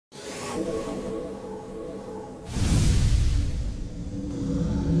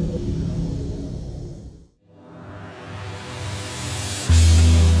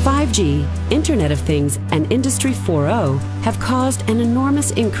5G, Internet of Things, and Industry 4.0 have caused an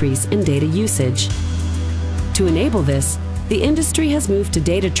enormous increase in data usage. To enable this, the industry has moved to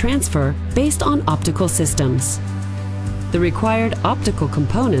data transfer based on optical systems. The required optical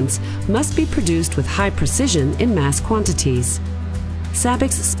components must be produced with high precision in mass quantities.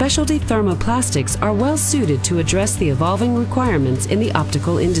 SABIC's specialty thermoplastics are well suited to address the evolving requirements in the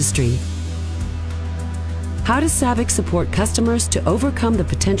optical industry. How does SABIC support customers to overcome the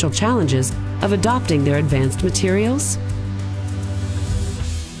potential challenges of adopting their advanced materials?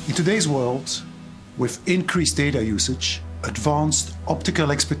 In today's world, with increased data usage, advanced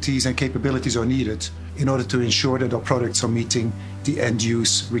optical expertise and capabilities are needed in order to ensure that our products are meeting the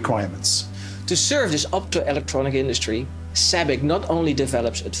end-use requirements. To serve this opto-electronic industry, SABIC not only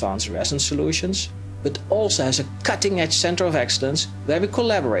develops advanced resin solutions, but also has a cutting-edge center of excellence where we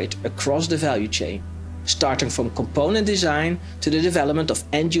collaborate across the value chain, starting from component design to the development of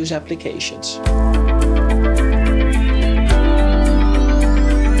end-use applications.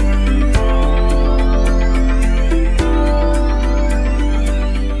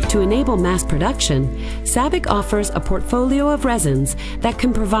 To enable mass production, SABIC offers a portfolio of resins that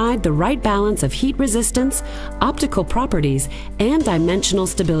can provide the right balance of heat resistance, optical properties, and dimensional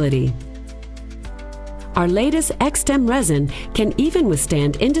stability. Our latest XTEM resin can even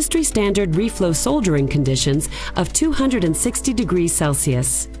withstand industry-standard reflow soldering conditions of 260 degrees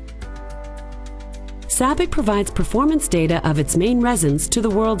Celsius. SABIC provides performance data of its main resins to the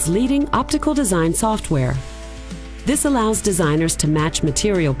world's leading optical design software. This allows designers to match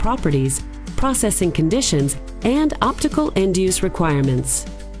material properties, processing conditions, and optical end-use requirements.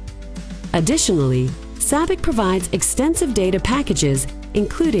 Additionally, SABIC provides extensive data packages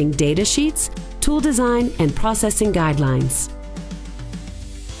including data sheets, tool design, and processing guidelines.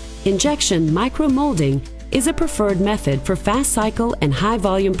 Injection micromolding is a preferred method for fast cycle and high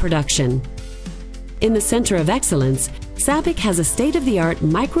volume production. In the Center of Excellence, SABIC has a state-of-the-art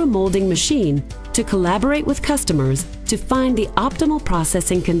micromolding machine to collaborate with customers to find the optimal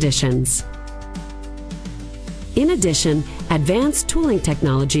processing conditions. In addition, advanced tooling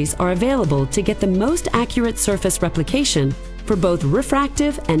technologies are available to get the most accurate surface replication for both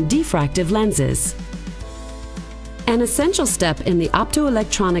refractive and diffractive lenses. An essential step in the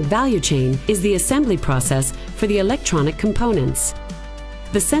optoelectronic value chain is the assembly process for the electronic components.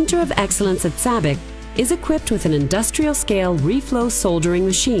 The Center of Excellence at SABIC is equipped with an industrial-scale reflow soldering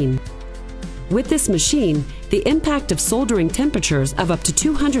machine. With this machine, the impact of soldering temperatures of up to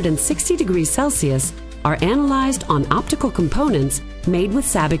 260 degrees Celsius are analyzed on optical components made with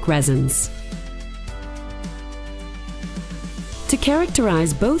SABIC resins. To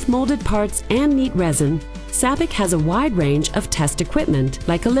characterize both molded parts and neat resin, SABIC has a wide range of test equipment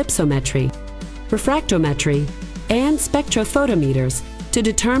like ellipsometry, refractometry, and spectrophotometers to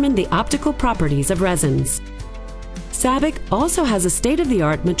determine the optical properties of resins. SABIC also has a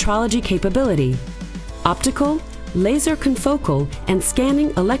state-of-the-art metrology capability. Optical, laser confocal, and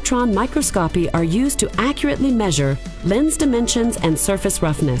scanning electron microscopy are used to accurately measure lens dimensions and surface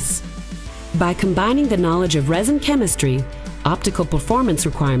roughness. By combining the knowledge of resin chemistry, optical performance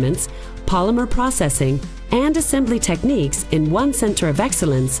requirements, polymer processing, and assembly techniques in one center of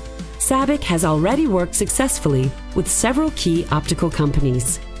excellence, SABIC has already worked successfully with several key optical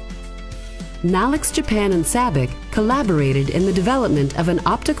companies. Nalix Japan and SABIC collaborated in the development of an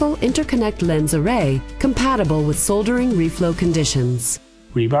optical interconnect lens array compatible with soldering reflow conditions.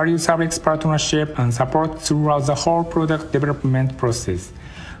 We value SABIC's partnership and support throughout the whole product development process,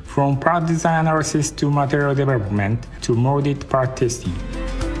 from part design analysis to material development to molded part testing.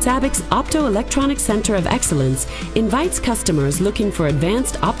 SABIC's Opto-Electronics Center of Excellence invites customers looking for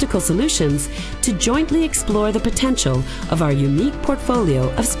advanced optical solutions to jointly explore the potential of our unique portfolio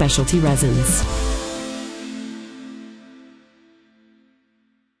of specialty resins.